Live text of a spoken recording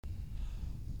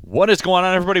What is going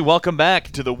on, everybody? Welcome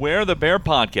back to the Where the Bear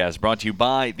podcast, brought to you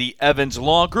by the Evans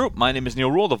Law Group. My name is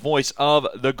Neil Rule, the voice of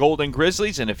the Golden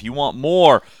Grizzlies, and if you want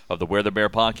more of the Where the Bear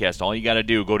podcast, all you got to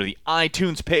do, go to the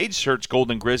iTunes page, search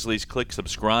Golden Grizzlies, click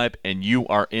subscribe, and you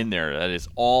are in there. That is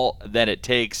all that it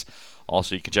takes.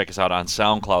 Also, you can check us out on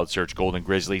SoundCloud, search Golden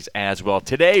Grizzlies as well.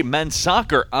 Today, men's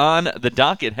soccer on the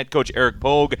docket. Head coach Eric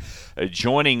Pogue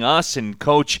joining us. And,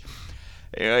 Coach,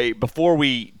 before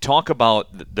we talk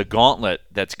about the gauntlet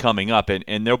that's coming up,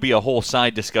 and there'll be a whole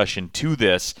side discussion to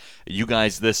this, you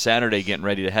guys this Saturday getting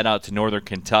ready to head out to Northern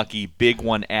Kentucky. Big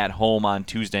one at home on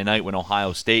Tuesday night when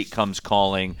Ohio State comes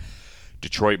calling.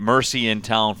 Detroit Mercy in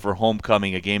town for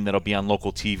homecoming, a game that'll be on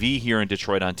local TV here in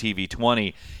Detroit on TV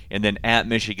 20, and then at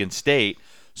Michigan State.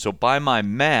 So by my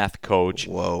math, Coach,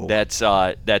 Whoa. that's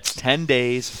 10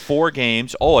 days, 4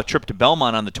 games. Oh, a trip to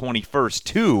Belmont on the 21st,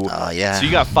 too. Oh, yeah. So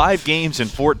you got 5 games in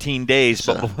 14 days.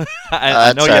 So, but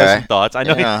I know you had some thoughts. I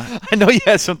know Yeah. you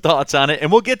had some thoughts on it, and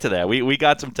we'll get to that. We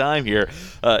got some time here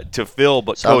to fill.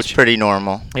 But Sounds Coach, pretty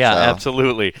normal. yeah, so.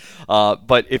 absolutely.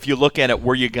 But if you look at it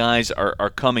where you guys are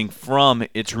coming from,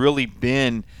 it's really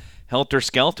been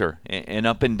helter-skelter and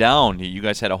up and down. You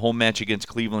guys had a home match against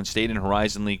Cleveland State in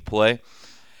Horizon League play.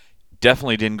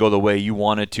 Definitely didn't go the way you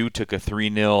wanted to. Took a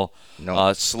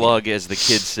 3-0 slug, as the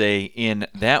kids say, in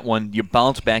that one. You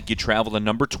bounce back. You travel to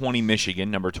number 20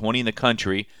 Michigan, number 20 in the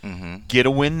country. Get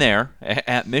a win there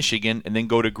at Michigan, and then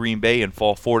go to Green Bay and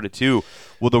fall 4-2.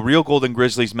 Will the real Golden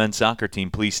Grizzlies men's soccer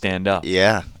team please stand up?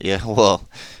 Yeah. Well,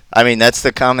 I mean, that's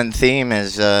the common theme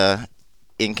is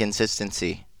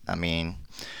inconsistency.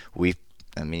 We've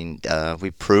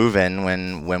proven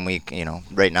when we,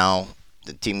 right now,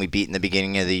 the team we beat in the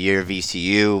beginning of the year,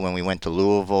 VCU, when we went to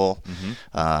Louisville.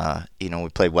 We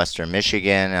played Western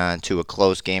Michigan to a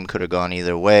close game, could have gone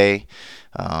either way.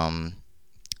 And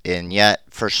yet,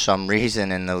 for some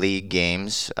reason in the league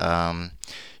games,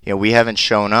 we haven't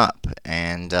shown up.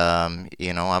 And,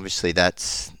 obviously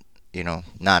that's,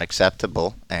 not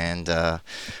acceptable. And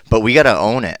but we got to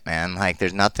own it, man. Like,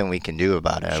 there's nothing we can do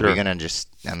about it. Sure. We're going to just,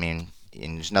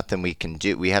 and there's nothing we can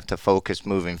do. We have to focus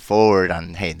moving forward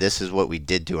on, hey, this is what we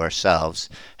did to ourselves.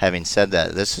 Having said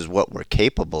that, this is what we're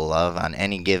capable of on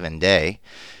any given day.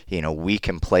 We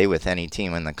can play with any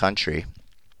team in the country.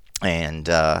 And,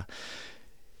 so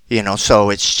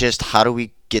it's just how do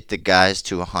we get the guys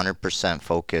to 100%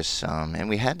 focus? And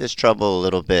we had this trouble a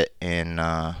little bit in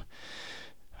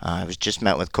I was just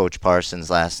met with Coach Parsons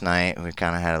last night. We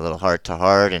kind of had a little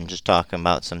heart-to-heart and just talking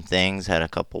about some things, had a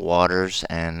couple waters,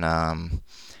 and,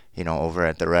 over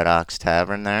at the Red Ox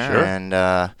Tavern there. Sure. And,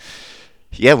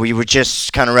 we were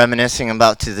just kind of reminiscing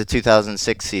about the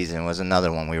 2006 season was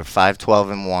another one. We were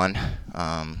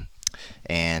 5-12-1,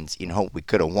 and, we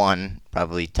could have won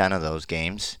probably 10 of those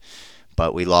games,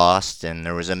 but we lost, and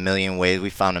there was a million ways.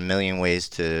 We found a million ways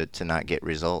to not get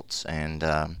results, and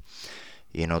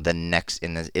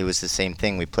it was the same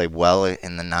thing. We played well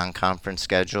in the non-conference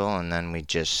schedule, and then we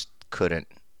just couldn't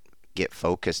get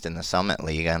focused in the Summit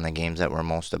League on the games that were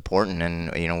most important.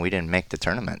 And we didn't make the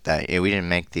tournament that year. We didn't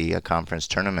make the conference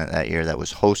tournament that year that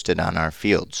was hosted on our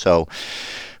field. So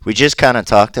we just kind of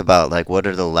talked about what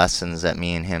are the lessons that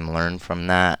me and him learned from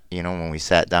that. When we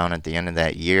sat down at the end of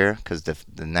that year, because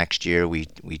the next year we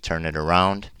turned it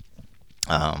around.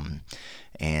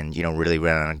 And, really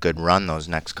went on a good run those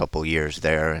next couple years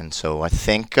there. And so I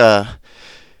think,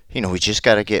 we just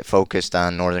got to get focused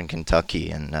on Northern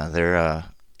Kentucky. And they're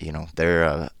a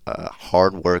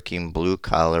hard-working,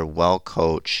 blue-collar,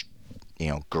 well-coached,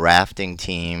 grafting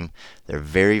team. They're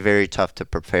very, very tough to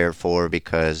prepare for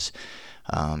because,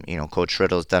 Coach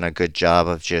Riddle's done a good job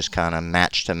of just kind of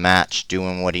match to match,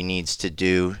 doing what he needs to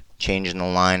do, changing the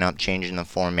lineup, changing the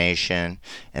formation,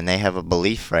 and they have a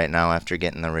belief right now after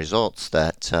getting the results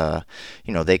that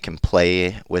they can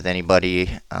play with anybody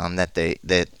and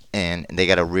they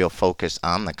got a real focus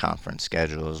on the conference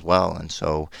schedule as well. And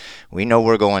so we know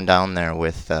we're going down there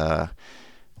with a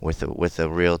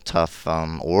real tough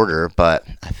order, but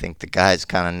I think the guys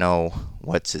kind of know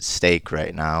what's at stake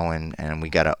right now, and we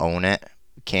got to own it.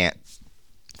 We can't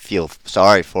feel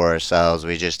sorry for ourselves.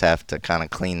 We just have to kind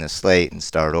of clean the slate and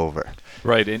start over.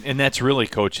 Right, and that's really,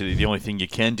 Coach, the only thing you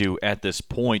can do at this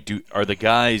point. Are the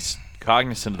guys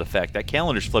cognizant of the fact that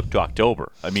calendar's flipped to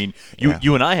October? I mean,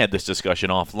 you and I had this discussion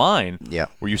offline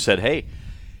where you said, hey,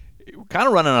 we're kind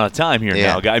of running out of time here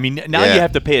now, guy. I mean, now you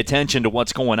have to pay attention to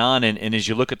what's going on, and as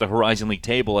you look at the Horizon League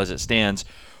table as it stands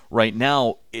right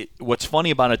now, what's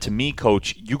funny about it to me,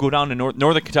 Coach, you go down to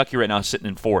Northern Kentucky right now sitting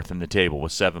in 4th in the table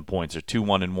with 7 points. They're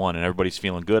 2-1-1, and everybody's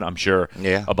feeling good, I'm sure,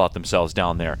 about themselves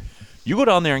down there. You go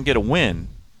down there and get a win,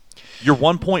 you're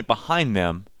 1 point behind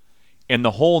them, and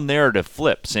the whole narrative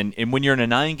flips. And when you're in a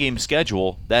 9-game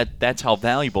schedule, that's how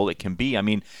valuable it can be. I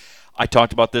mean, I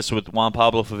talked about this with Juan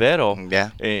Pablo Favero.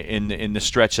 Yeah. In the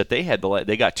stretch that they had.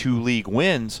 They got 2 league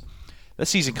wins. The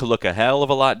season could look a hell of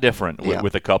a lot different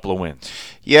with a couple of wins.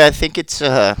 Yeah, I think it's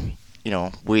we're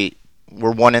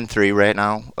 1-3 right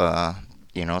now.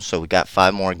 So we got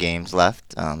 5 more games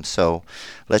left. So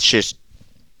let's just,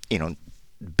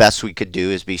 best we could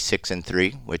do is be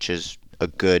 6-3, which is a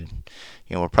good.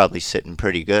 We're probably sitting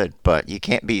pretty good, but you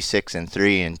can't be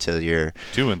 6-3 until you're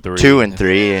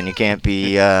 2-3, and you can't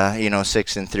be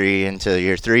 6-3 until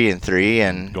you're 3-3,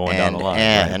 and going down the line.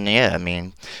 And yeah, I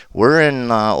mean, we're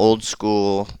in old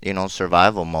school,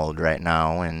 survival mode right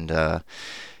now, and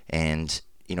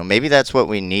maybe that's what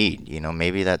we need.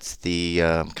 Maybe that's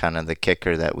the kind of the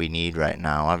kicker that we need right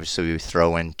now. Obviously, we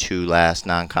throw in 2 last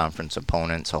non-conference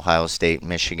opponents, Ohio State,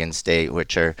 Michigan State,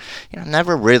 which are,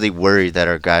 never really worried that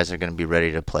our guys are going to be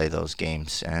ready to play those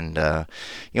games. And,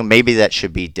 maybe that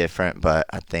should be different, but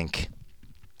I think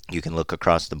you can look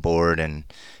across the board and,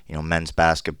 men's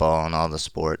basketball and all the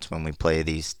sports when we play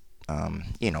these,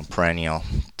 perennial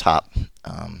top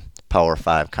Power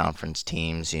 5 conference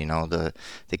teams, the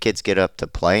kids get up to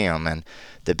play them. And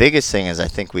the biggest thing is I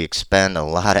think we expend a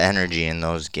lot of energy in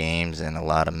those games and a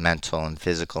lot of mental and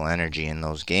physical energy in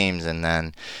those games. And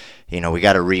then, we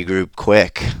got to regroup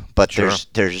quick. But sure.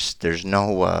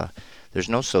 There's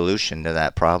no solution to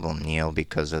that problem, Neil,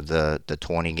 because of the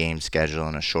 20-game schedule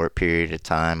in a short period of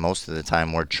time. Most of the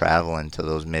time we're traveling to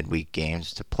those midweek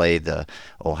games to play the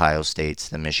Ohio States,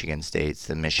 the Michigan States,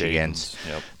 the Michigans,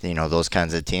 yep. Those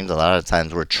kinds of teams. A lot of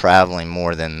times we're traveling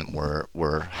more than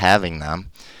we're having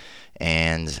them.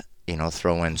 And,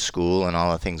 throw in school and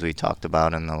all the things we talked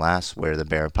about in the last Where the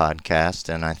Bear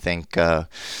podcast. And I think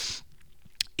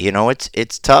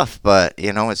it's tough, but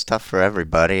it's tough for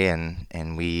everybody,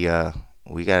 and we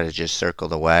got to just circle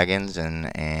the wagons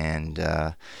and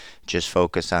just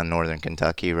focus on Northern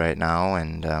Kentucky right now,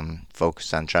 and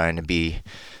focus on trying to be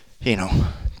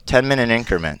 10-minute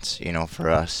increments for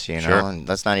us, Sure. And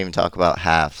let's not even talk about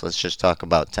halves. Let's just talk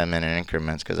about 10-minute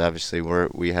increments, because obviously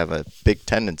we have a big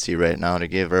tendency right now to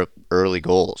give early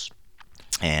goals,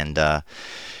 and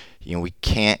we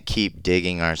can't keep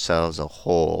digging ourselves a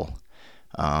hole.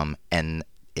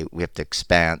 We have to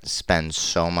spend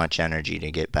so much energy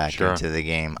to get back Sure. into the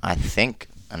game. I think,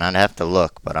 and I'd have to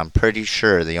look, but I'm pretty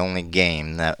sure the only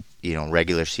game that,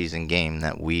 regular season game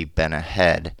that we've been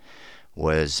ahead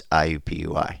was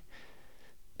IUPUI.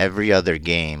 Every other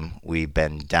game we've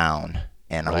been down,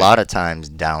 and Right. a lot of times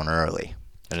down early.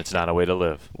 And it's not a way to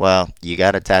live. Well, you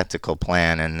got a tactical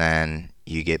plan, and then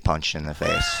you get punched in the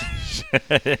face.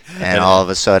 And all of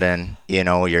a sudden,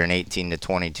 you're an 18 to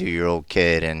 22-year-old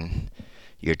kid, and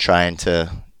you're trying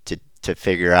to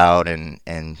figure out, and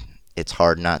it's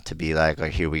hard not to be like,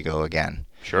 here we go again.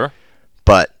 Sure.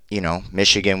 But,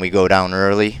 Michigan, we go down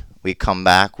early, we come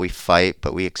back, we fight,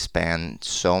 but we expend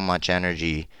so much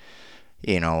energy,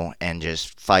 and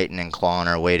just fighting and clawing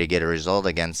our way to get a result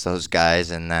against those guys.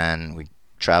 And then we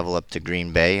travel up to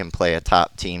Green Bay and play a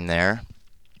top team there.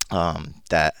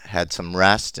 That had some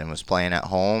rest and was playing at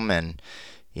home, and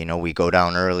we go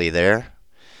down early there,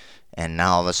 and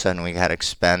now all of a sudden we got to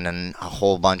expend a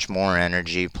whole bunch more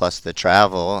energy plus the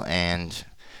travel, and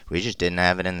we just didn't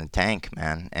have it in the tank,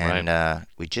 man. And Right.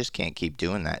 We just can't keep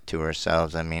doing that to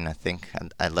ourselves. I mean, I think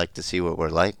I'd like to see what we're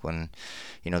like when,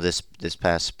 this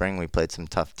past spring we played some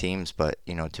tough teams, but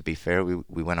to be fair,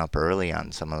 we went up early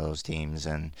on some of those teams,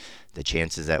 and the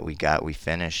chances that we got, we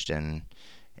finished, and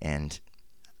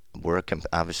we're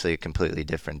obviously a completely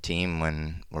different team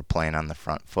when we're playing on the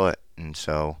front foot. And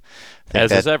so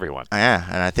As is everyone. Yeah,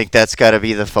 and I think that's got to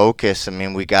be the focus. I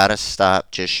mean, we got to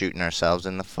stop just shooting ourselves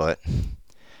in the foot,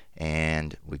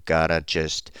 and we got to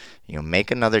just make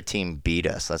another team beat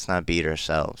us. Let's not beat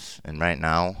ourselves. And right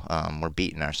now we're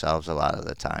beating ourselves a lot of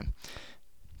the time.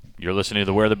 You're listening to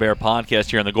the Where the Bear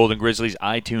podcast here on the Golden Grizzlies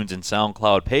iTunes and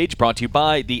SoundCloud page, brought to you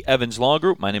by the Evans Law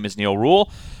Group. My name is Neil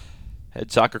Rule. Head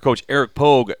soccer coach Eric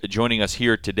Pogue joining us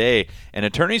here today. And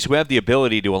attorneys who have the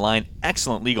ability to align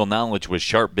excellent legal knowledge with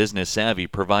sharp business savvy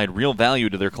provide real value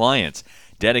to their clients.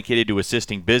 Dedicated to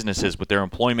assisting businesses with their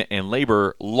employment and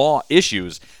labor law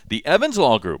issues, the Evans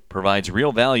Law Group provides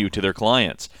real value to their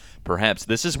clients. Perhaps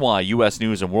this is why U.S.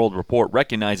 News & World Report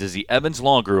recognizes the Evans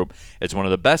Law Group as one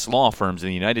of the best law firms in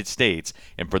the United States,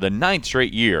 and for the 9th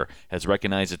straight year has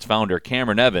recognized its founder,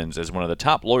 Cameron Evans, as one of the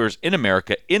top lawyers in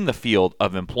America in the field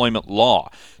of employment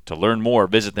law. To learn more,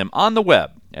 visit them on the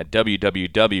web at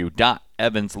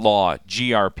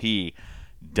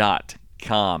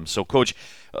www.evanslawgrp.com. So, Coach,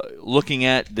 looking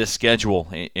at this schedule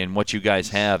and what you guys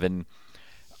have, and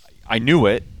I knew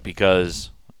it because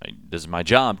this is my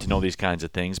job to know these kinds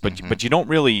of things, but you don't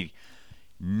really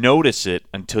notice it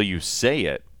until you say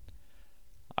it.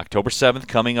 October 7th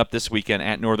coming up this weekend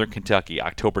at Northern Kentucky.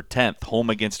 October 10th, home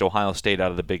against Ohio State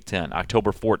out of the Big Ten.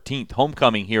 October 14th,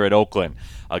 homecoming here at Oakland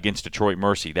against Detroit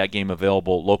Mercy. That game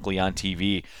available locally on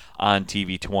TV on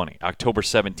TV 20. October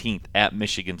 17th at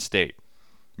Michigan State.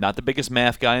 Not the biggest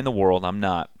math guy in the world, I'm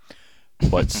not.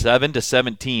 But 7 to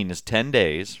 17 is 10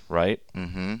 days, right?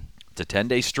 Mm-hmm. It's a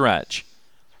 10-day stretch.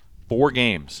 4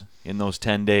 games in those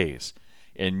 10 days.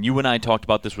 And you and I talked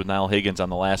about this with Niall Higgins on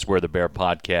the last Where the Bear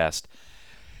podcast.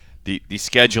 The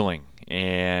scheduling,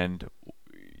 and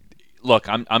look,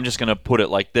 I'm just going to put it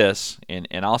like this, and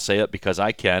I'll say it because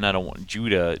I can. I don't want you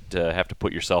to have to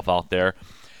put yourself out there.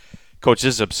 Coach,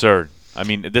 this is absurd. I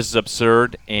mean, this is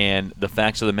absurd, and the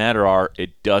facts of the matter are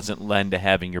it doesn't lend to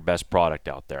having your best product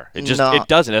out there. It doesn't.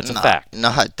 That's a fact.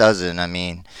 No, it doesn't. I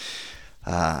mean,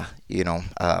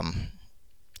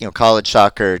 college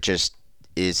soccer just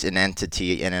is an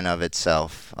entity in and of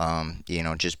itself.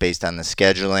 Just based on the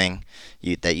scheduling,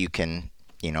 that you can,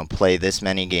 play this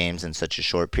many games in such a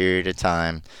short period of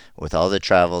time with all the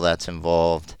travel that's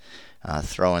involved,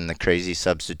 throw in the crazy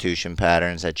substitution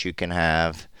patterns that you can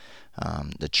have,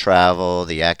 the travel,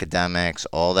 the academics,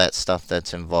 all that stuff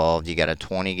that's involved. You got a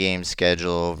 20-game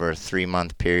schedule over a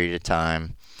 3-month period of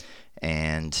time,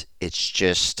 and it's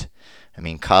just...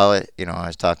 college, I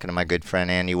was talking to my good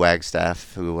friend Andy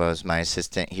Wagstaff, who was my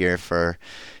assistant here for,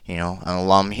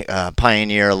 an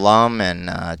Pioneer alum,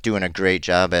 and doing a great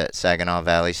job at Saginaw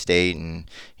Valley State, and,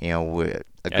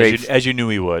 as you knew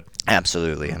he would.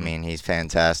 Absolutely. Mm-hmm. He's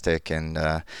fantastic, and,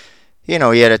 he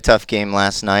had a tough game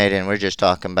last night, and we're just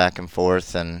talking back and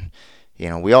forth, and,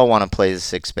 we all want to play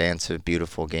this expansive,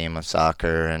 beautiful game of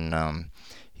soccer, and,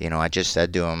 I just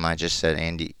said to him,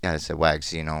 Andy, I said,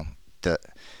 Wags,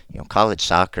 college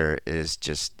soccer is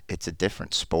it's a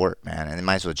different sport, man. And they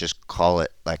might as well just call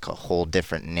it like a whole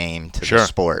different name to the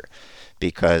sport.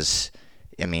 Because,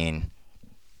 here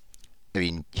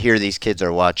these kids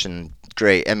are watching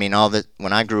great.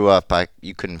 When I grew up,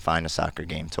 you couldn't find a soccer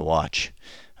game to watch.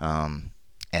 And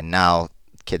now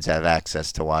kids have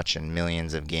access to watching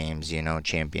millions of games,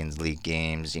 Champions League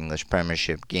games, English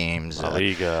Premiership games, La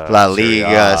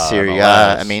Liga, Serie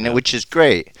A, which is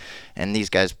great. And these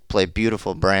guys play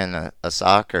beautiful brand of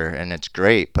soccer, and it's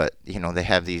great, but, they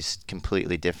have these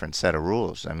completely different set of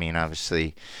rules.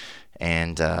 Obviously,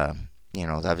 and,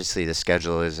 obviously the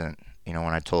schedule isn't, when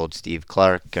I told Steve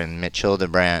Clark and Mitch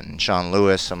Hildebrandt and Sean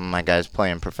Lewis, some of my guys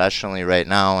playing professionally right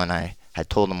now, and I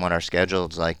told them what our schedule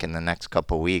is like in the next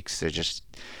couple of weeks. They're just,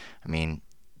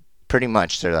 pretty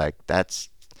much they're like, that's...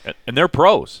 And they're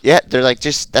pros. Yeah, they're like,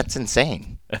 that's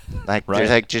insane. Like, right.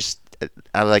 They're like,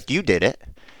 I'm like, you did it.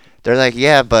 They're like,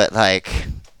 yeah, but,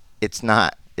 it's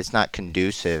not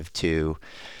conducive to,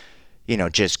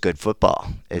 just good football.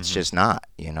 It's just not,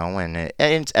 and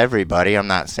it's everybody. I'm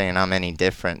not saying I'm any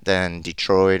different than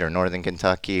Detroit or Northern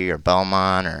Kentucky or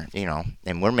Belmont or,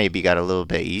 and we're maybe got a little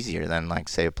bit easier than,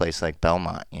 say, a place like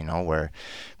Belmont, where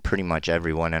pretty much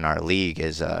everyone in our league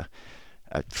is a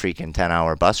freaking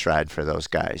 10-hour bus ride for those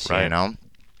guys, right.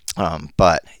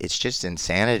 But it's just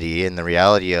insanity, and the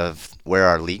reality of where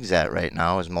our league's at right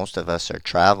now is most of us are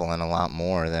traveling a lot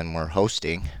more than we're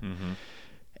hosting. Mm-hmm.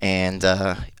 And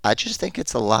I just think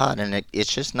it's a lot, and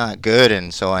it's just not good.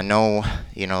 And so I know,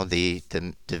 the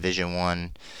Division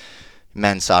I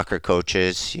men's soccer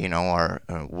coaches,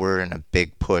 we're in a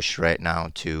big push right now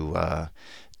to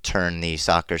turn the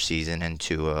soccer season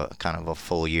into a kind of a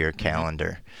full year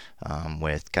calendar,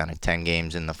 with kind of 10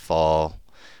 games in the fall,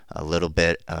 a little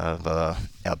bit of a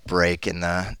break in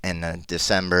the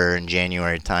December and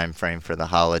January time frame for the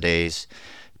holidays,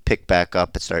 pick back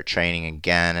up and start training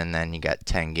again, and then you got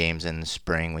 10 games in the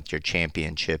spring with your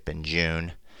championship in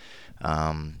June.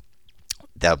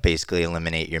 That'll basically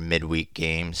eliminate your midweek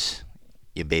games.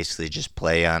 You basically just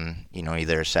play on,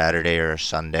 either a Saturday or a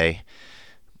Sunday,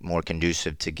 more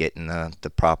conducive to getting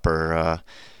the proper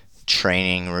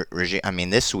training regime.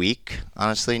 This week,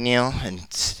 honestly, Neil, in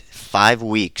 5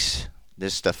 weeks,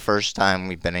 this is the first time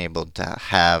we've been able to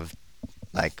have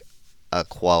a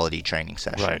quality training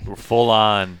session. Right, we're full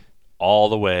on, all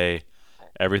the way,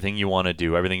 everything you want to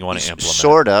do, everything you want to implement.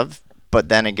 Sort of, but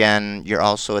then again, you're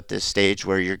also at this stage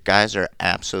where your guys are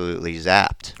absolutely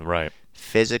zapped. Right.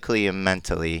 Physically and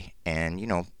mentally, and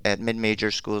at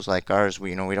mid-major schools like ours,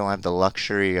 we don't have the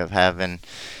luxury of having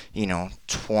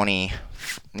 20,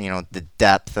 the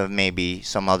depth of maybe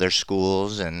some other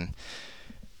schools,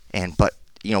 but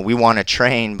we want to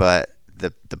train, but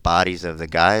the bodies of the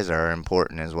guys are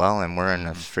important as well, and we're in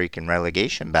a freaking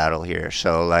relegation battle here,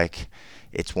 so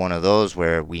it's one of those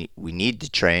where we need to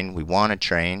train, we want to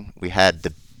train. We had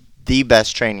the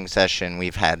best training session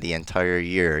we've had the entire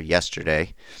year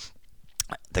yesterday.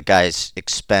 The guys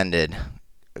expended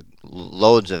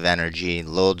loads of energy,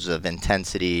 loads of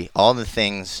intensity, all the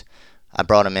things. I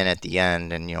brought them in at the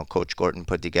end, and Coach Gorton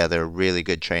put together a really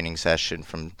good training session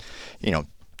from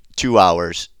 2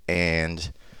 hours,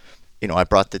 and I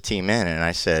brought the team in and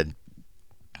I said,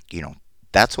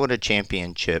 that's what a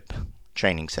championship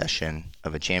training session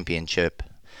of a championship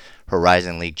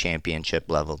Horizon League championship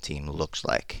level team looks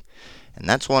like. And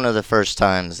that's one of the first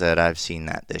times that I've seen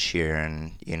that this year.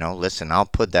 And, listen, I'll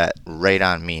put that right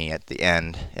on me at the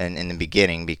end and in the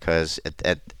beginning, because at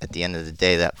the end of the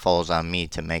day, that falls on me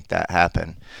to make that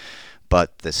happen.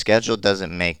 But the schedule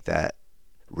doesn't make that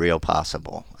real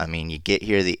possible. I mean, you get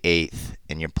here the 8th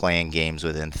and you're playing games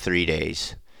within 3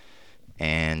 days.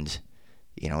 And,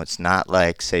 it's not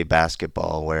like, say,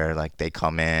 basketball where, like, they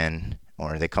come in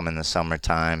or they come in the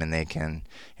summertime and they can,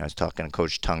 I was talking to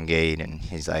Coach Tungate, and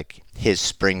he's like, his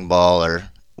spring ball, or,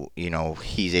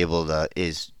 he's able to,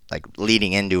 is like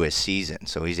leading into his season.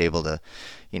 So he's able to,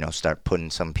 start putting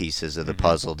some pieces of the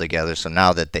puzzle together. So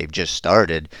now that they've just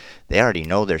started, they already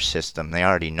know their system. They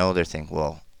already know their thing.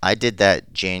 Well, I did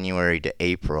that January to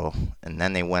April, and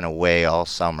then they went away all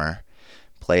summer.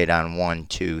 Played on 1,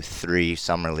 2, 3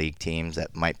 summer league teams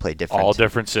that might play different. All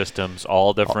different systems,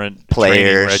 all different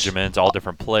players, training regimens, all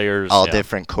different players. All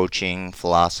different coaching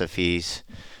philosophies.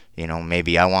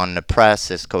 Maybe I want him to press.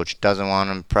 This coach doesn't want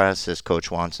him to press. This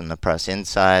coach wants him to press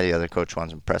inside. The other coach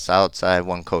wants him to press outside.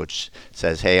 One coach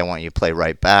says, hey, I want you to play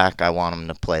right back. I want him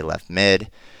to play left mid.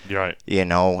 You're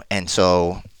right. And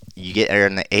so you get there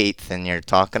in the 8th and you're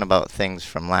talking about things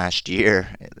from last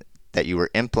year that you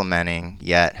were implementing,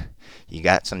 yet you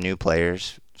got some new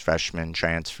players, freshmen,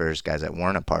 transfers, guys that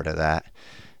weren't a part of that.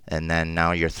 And then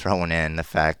now you're throwing in the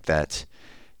fact that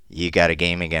you got a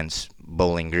game against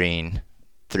Bowling Green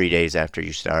 3 days after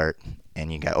you start.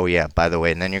 And you got, oh, yeah, by the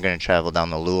way, and then you're going to travel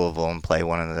down to Louisville and play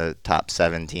one of the top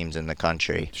 7 teams in the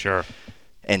country. Sure.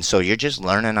 And so you're just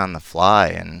learning on the fly.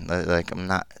 And, like, I'm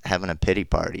not having a pity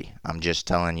party. I'm just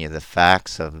telling you the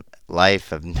facts of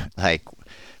life, of, like,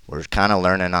 we're kind of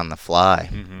learning on the fly.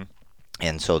 Mm-hmm.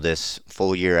 And so this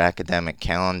full year academic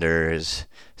calendar is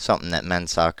something that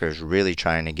men's soccer is really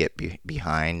trying to get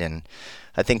behind. And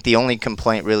I think the only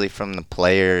complaint really from the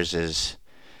players is,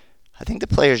 I think the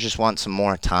players just want some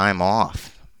more time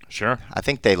off. Sure. I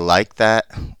think they like that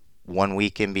 1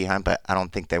 week in behind, but I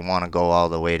don't think they want to go all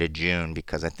the way to June,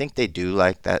 because I think they do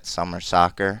like that summer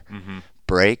soccer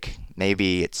break.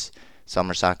 Maybe it's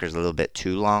summer soccer is a little bit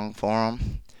too long for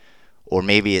them. Or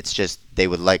maybe it's just they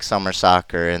would like summer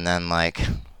soccer and then like.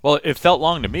 Well, it felt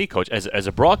long to me, Coach, as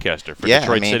a broadcaster for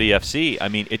Detroit City FC. I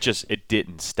mean, it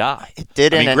didn't stop. It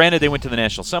didn't. I mean, granted, they went to the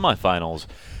national semifinals,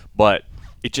 but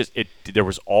there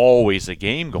was always a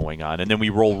game going on, and then we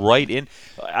roll right in.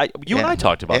 You and I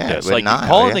talked about this, like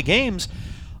calling the games.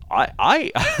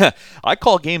 I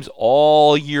call games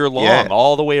all year long,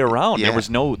 all the way around. Yeah.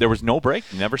 There was no break,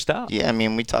 never stopped. Yeah, I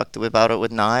mean, we talked about it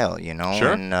with Niall,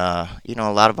 Sure. And a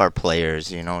lot of our players,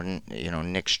 Nick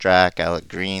Strack, Alec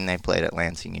Green, they played at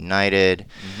Lansing United.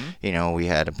 Mm-hmm. We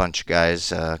had a bunch of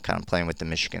guys kind of playing with the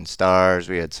Michigan Stars.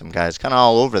 We had some guys kind of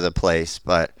all over the place,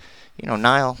 but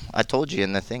Niall, I told you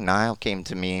in the thing, Niall came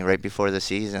to me right before the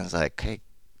season. It's like, hey,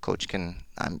 Coach, can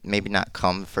maybe not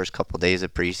come the first couple of days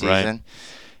of preseason. Right.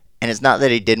 And it's not that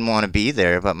he didn't want to be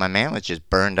there, but my man was just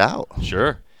burned out.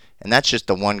 Sure. And that's just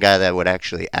the one guy that would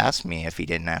actually ask me if he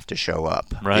didn't have to show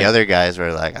up. Right. The other guys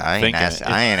were like, I ain't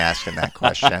asking that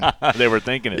question. They were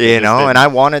thinking it. And I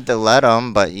wanted to let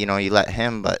him, but, you let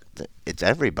him, but it's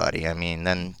everybody. I mean,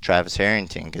 then Travis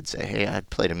Harrington could say, hey, I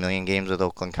played 1 million games with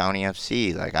Oakland County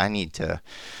FC. Like, I need to.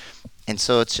 And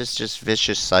so it's just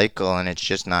vicious cycle, and it's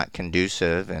just not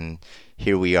conducive. And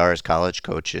here we are as college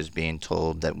coaches being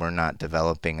told that we're not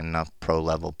developing enough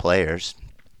pro-level players.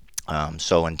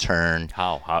 So in turn,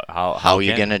 how are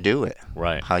you going to do it?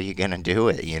 Right. How are you going to do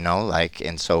it?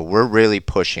 And so we're really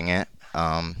pushing it.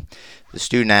 The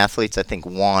student athletes, I think,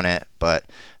 want it, but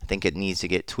I think it needs to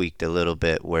get tweaked a little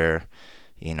bit where,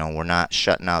 we're not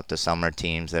shutting out the summer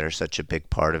teams that are such a big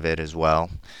part of it as well.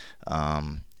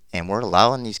 And we're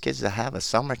allowing these kids to have a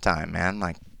summertime, man.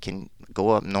 Like, can go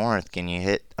up north? Can you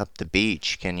hit up the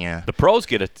beach? Can you? The pros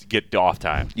get off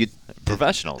time.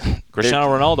 Professionals. Cristiano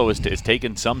Ronaldo is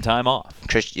taking some time off.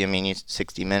 He's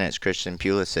 60 minutes. Christian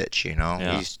Pulisic,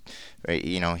 Yeah. He's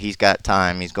he's got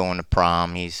time. He's going to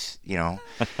prom. He's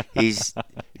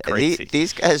Crazy.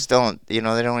 These guys don't, they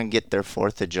don't even get their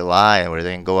 4th of July where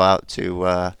they can go out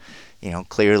to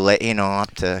clear,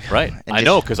 up to Right. I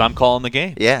know because I'm calling the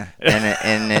game. Yeah,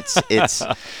 and it's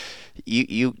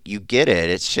you get it.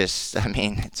 It's just, I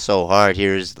mean, it's so hard.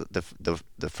 Here's the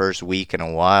first week in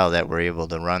a while that we're able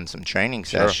to run some training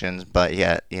sessions, but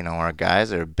yet, our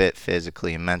guys are a bit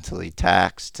physically and mentally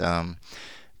taxed.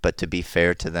 But to be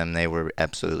fair to them, they were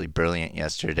absolutely brilliant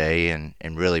yesterday and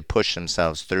really pushed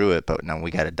themselves through it. But now we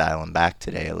got to dial them back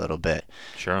today a little bit.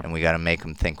 Sure. And we got to make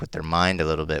them think with their mind a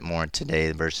little bit more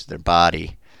today versus their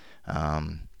body.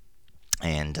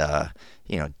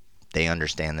 They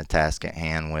understand the task at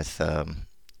hand with a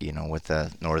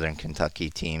Northern Kentucky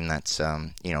team that's,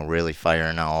 really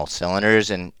firing on all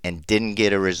cylinders and didn't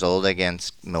get a result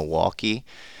against Milwaukee.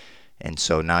 And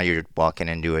so now you're walking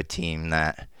into a team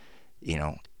that,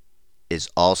 is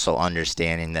also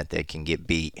understanding that they can get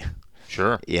beat.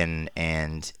 Sure. And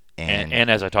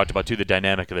as I talked about too, the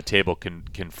dynamic of the table can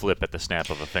flip at the snap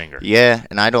of a finger. Yeah,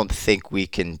 and I don't think we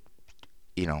can.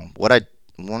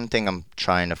 One thing I'm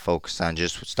trying to focus on,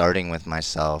 just starting with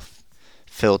myself,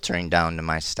 filtering down to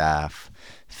my staff,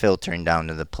 filtering down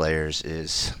to the players,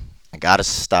 is I gotta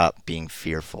stop being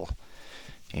fearful.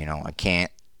 I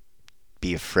can't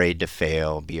be afraid to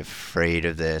fail, be afraid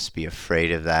of this, be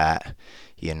afraid of that.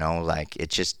 It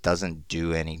just doesn't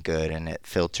do any good, and it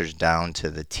filters down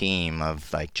to the team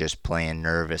of just playing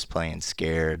nervous, playing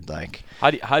scared.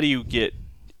 How do you get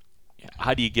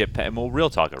past? Well, real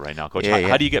talk it right now, Coach.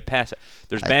 How do you get past it?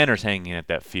 There's banners hanging at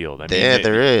that field.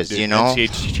 There is.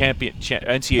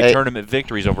 NCAA tournament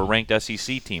victories over ranked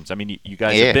SEC teams. I mean, you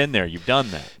guys have been there. You've done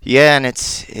that. Yeah, and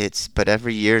but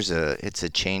every year's it's a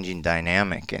changing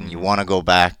dynamic, and you want to go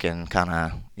back and kind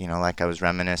of. Like I was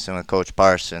reminiscing with Coach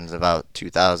Parsons about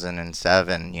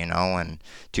 2007, and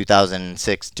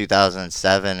 2006,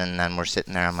 2007, and then we're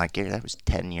sitting there. I'm like, yeah, that was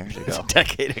 10 years ago. It's a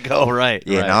decade ago, right?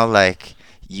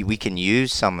 We can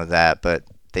use some of that, but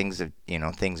things have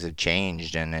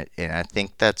changed, and I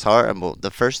think that's hard. Well, the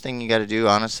first thing you got to do,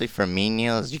 honestly, for me,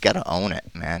 Neil, is you got to own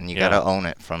it, man. You got to own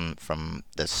it from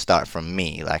the start. From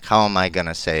me, how am I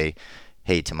gonna say,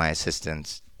 hey, to my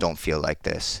assistants, don't feel like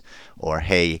this, or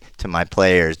hey, to my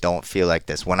players, don't feel like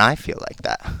this when I feel like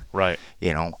that. Right.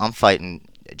 I'm fighting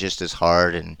just as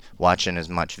hard and watching as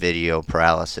much video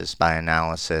paralysis by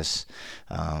analysis,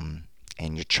 and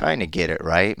you're trying to get it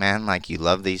right, man. You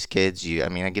love these kids.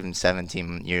 I give them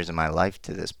 17 years of my life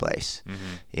to this place.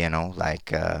 I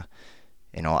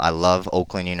love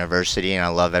Oakland University, and I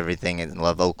love everything, and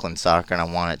love Oakland soccer, and I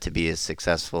want it to be as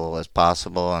successful as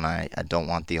possible, and I don't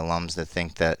want the alums to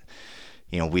think that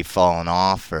we've fallen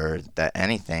off or that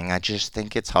anything. I just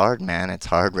think it's hard, man. It's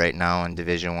hard right now in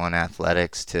Division I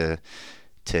athletics to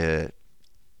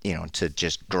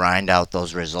just grind out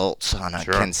those results on a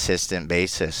consistent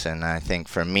basis. And I think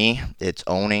for me, it's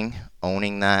owning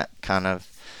that kind of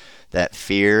that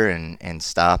fear and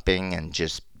stopping and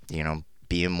just,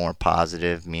 being more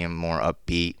positive, being more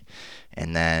upbeat,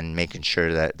 and then making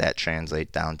sure that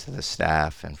translates down to the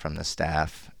staff, and from the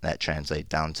staff that translates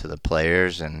down to the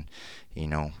players. And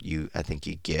I think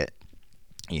you get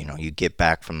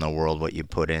back from the world what you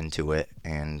put into it.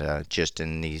 And just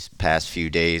in these past few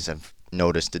days, I've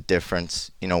noticed a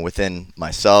difference, within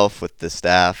myself, with the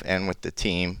staff, and with the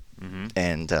team. Mm-hmm.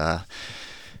 And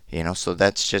so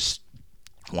that's just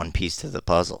one piece to the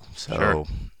puzzle. So. Sure.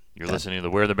 You're listening to the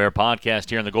We're the Bear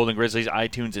podcast here on the Golden Grizzlies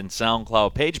iTunes and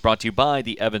SoundCloud page, brought to you by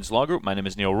the Evans Law Group. My name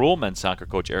is Neil Rule, men's soccer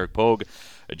coach Eric Pogue,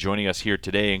 joining us here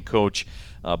today. And Coach,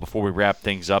 before we wrap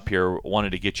things up here,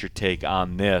 wanted to get your take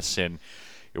on this. And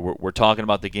we're talking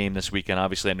about the game this weekend,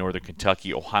 obviously at Northern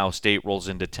Kentucky. Ohio State rolls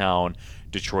into town.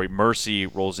 Detroit Mercy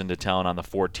rolls into town on the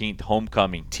 14th.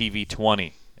 Homecoming,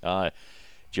 TV20. Did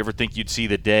you ever think you'd see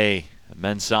the day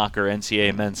men's soccer,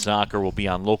 NCAA men's soccer, will be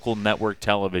on local network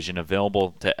television,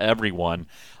 available to everyone?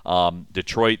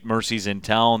 Detroit Mercy's in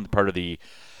town, part of the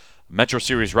Metro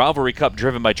Series Rivalry Cup,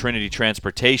 driven by Trinity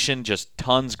Transportation. Just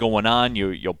tons going on.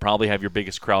 You'll probably have your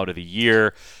biggest crowd of the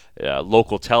year.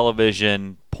 Local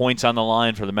television, points on the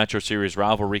line for the Metro Series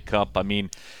Rivalry Cup. I mean,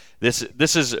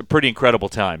 this is a pretty incredible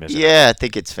time, isn't it? Yeah, I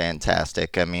think it's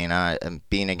fantastic. I mean,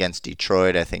 being against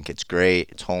Detroit, I think it's great.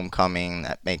 It's homecoming.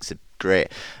 That makes it great.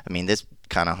 I mean, this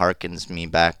kind of harkens me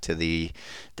back to the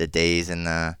days in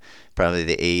probably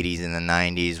the 80s and the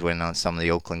 90s when some of the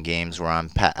Oakland games were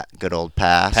on good old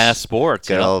Pass. Pass Sports.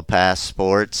 Good old Pass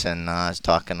Sports. And I was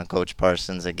talking to Coach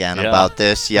Parsons again about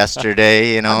this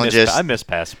yesterday. I miss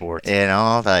Pass Sports.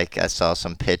 I saw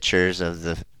some pictures of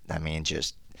it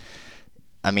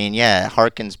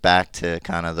harkens back to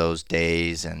kind of those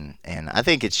days, and I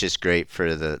think it's just great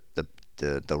for the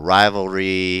the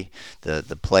rivalry,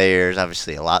 the players.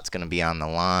 Obviously, a lot's going to be on the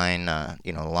line.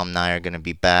 Alumni are going to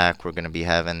be back. We're going to be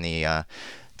having the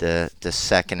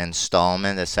second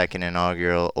installment, the second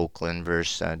inaugural Oakland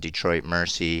versus Detroit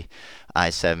Mercy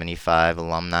I-75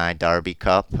 Alumni Derby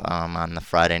Cup on the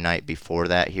Friday night before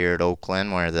that here at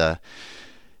Oakland, where the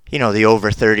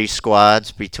over 30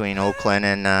 squads between Oakland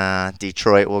and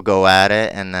Detroit will go at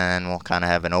it, and then we'll kind of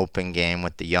have an open game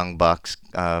with the Young Bucks,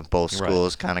 both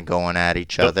schools kind of going at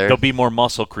each other. There'll be more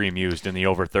muscle cream used in the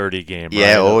over 30 game, right?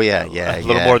 Yeah, A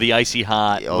little more of the icy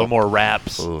hot, a little more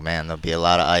wraps. Oh man, there'll be a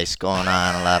lot of ice going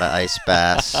on, a lot of ice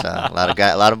baths. A lot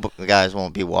of guys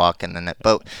won't be walking in it,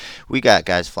 but we got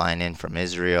guys flying in from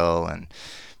Israel and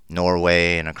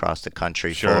Norway and across the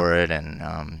country for it, and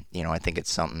I think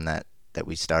it's something that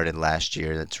we started last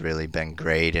year that's really been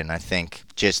great. And I think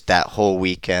just that whole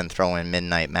weekend, throwing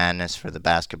Midnight Madness for the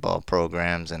basketball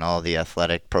programs and all the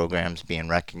athletic programs being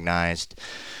recognized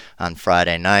on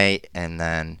Friday night, and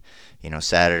then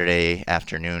Saturday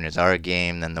afternoon is our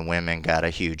game. Then the women got a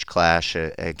huge clash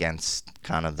against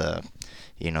kind of the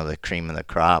cream of the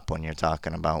crop when you're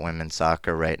talking about women's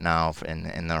soccer right now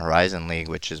in the Horizon League,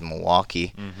 which is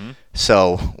Milwaukee. Mm-hmm.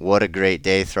 So what a great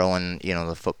day throwing,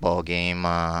 the football game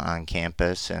on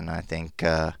campus. And I think,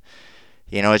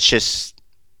 it's just,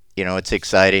 it's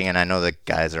exciting. And I know the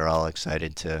guys are all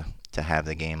excited to have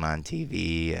the game on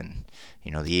TV. And,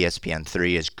 the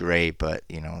ESPN3 is great, but,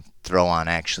 throw on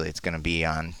actually it's going to be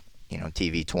on,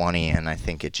 TV 20. And I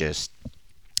think it just,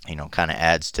 kind of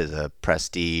adds to the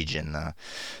prestige and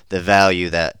the value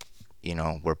that,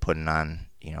 we're putting on,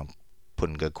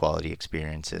 putting good quality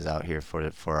experiences out here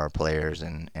for our players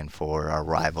and for our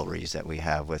rivalries that we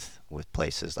have with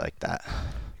places like that.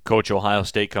 Coach, Ohio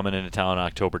State coming into town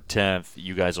October 10th.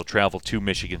 You guys will travel to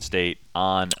Michigan State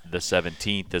on the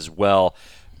 17th as well.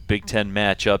 Big Ten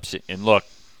matchups. And look,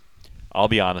 I'll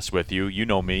be honest with you. You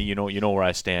know me. You know where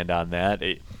I stand on that.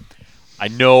 I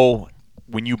know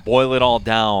when you boil it all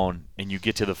down and you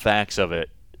get to the facts of it,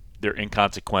 they're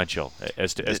inconsequential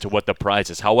as to what the prize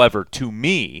is. However, to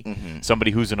me,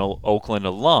 somebody who's an Oakland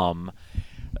alum,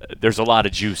 there's a lot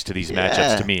of juice to these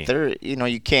matchups to me.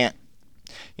 You can't,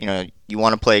 you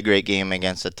want to play a great game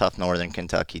against a tough Northern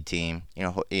Kentucky team,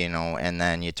 and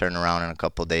then you turn around in a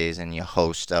couple of days and you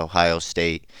host Ohio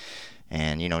State.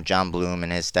 And, John Bloom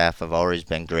and his staff have always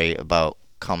been great about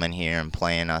coming here and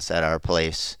playing us at our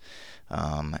place.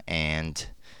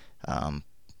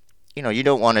 You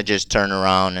don't want to just turn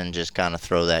around and just kind of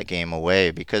throw that game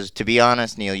away, because to be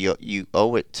honest, Neil, you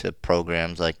owe it to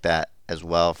programs like that as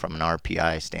well from an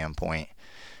RPI standpoint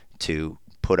to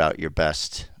put your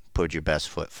best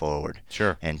foot forward.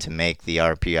 Sure. And to make the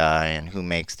RPI and who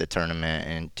makes the tournament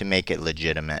and to make it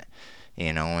legitimate,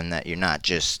 and that you're not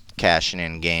just cashing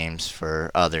in games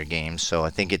for other games. So I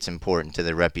think it's important to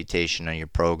the reputation of your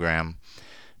program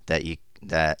that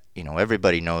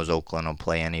everybody knows Oakland will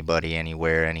play anybody,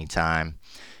 anywhere, anytime,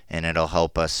 and it'll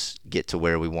help us get to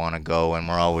where we want to go. And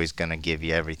we're always going to give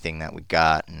you everything that we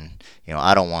got. And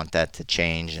I don't want that to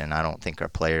change, and I don't think our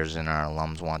players and our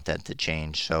alums want that to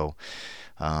change. So,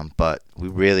 but we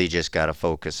really just got to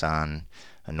focus on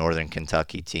a Northern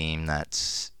Kentucky team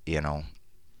that's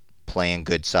playing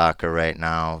good soccer right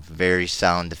now, very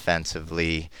sound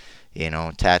defensively,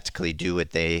 tactically do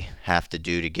what they have to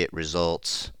do to get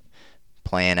results,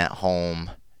 playing at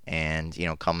home, and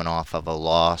coming off of a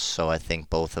loss. So I think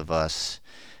I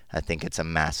think it's a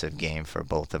massive game for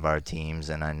both of our teams,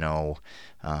 and I know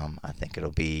I think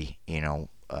it'll be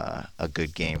a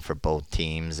good game for both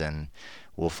teams, and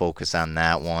we'll focus on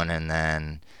that one, and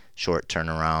then short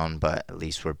turnaround, but at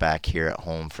least we're back here at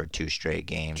home for 2 straight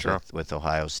games with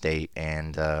Ohio State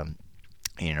and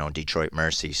Detroit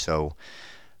Mercy. So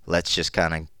let's just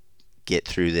kind of get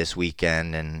through this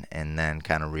weekend and then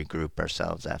kind of regroup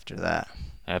ourselves after that.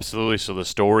 Absolutely. So the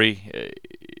story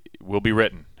will be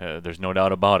written. There's no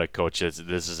doubt about it, Coach.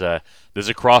 This is a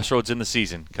crossroads in the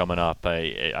season coming up.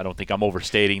 I don't think I'm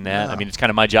overstating that. No. I mean, it's kind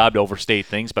of my job to overstate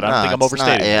things, but I don't think I'm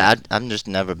overstating it. I've just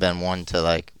never been one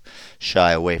to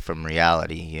shy away from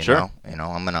reality. You know,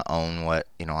 I'm gonna own what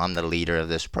I'm the leader of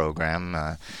this program.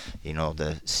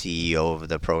 The CEO of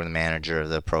the program, manager of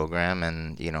the program,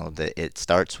 and it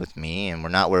starts with me. And we're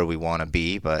not where we want to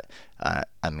be, but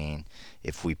I mean,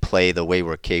 if we play the way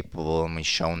we're capable and we've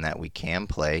shown that we can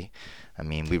play, I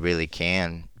mean, we really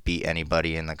can beat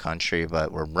anybody in the country,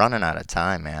 but we're running out of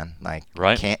time, man.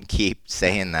 Right. Can't keep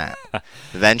saying that.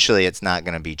 Eventually, it's not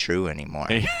going to be true anymore.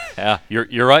 Yeah,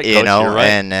 you're right, Coach. You're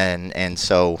right. And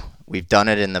so we've done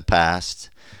it in the past,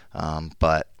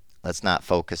 but let's not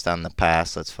focus on the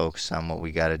past. Let's focus on what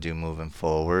we got to do moving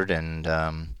forward. And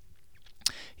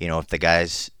if the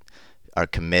guys are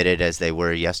committed as they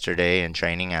were yesterday in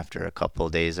training after a couple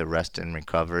of days of rest and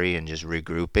recovery and just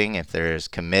regrouping, if they're as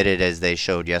committed as they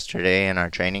showed yesterday in our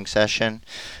training session,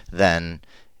 then,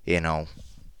 I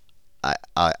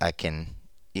can,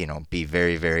 be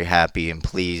very, very happy and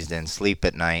pleased and sleep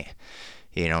at night,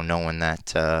 knowing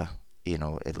that,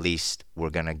 at least we're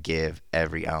going to give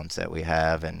every ounce that we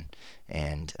have and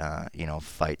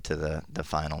fight to the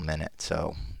final minute.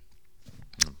 So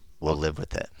we'll live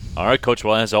with it. All right, Coach.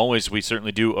 Well, as always, we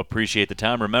certainly do appreciate the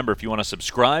time. Remember, if you want to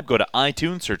subscribe, go to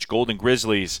iTunes, search Golden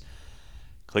Grizzlies,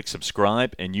 click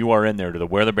subscribe, and you are in there to the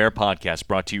Where the Bear podcast,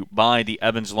 brought to you by the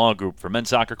Evans Law Group. For men's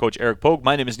soccer coach Eric Pogue,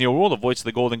 my name is Neil Rule, the voice of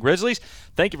the Golden Grizzlies.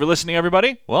 Thank you for listening,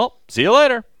 everybody. Well, see you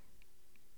later.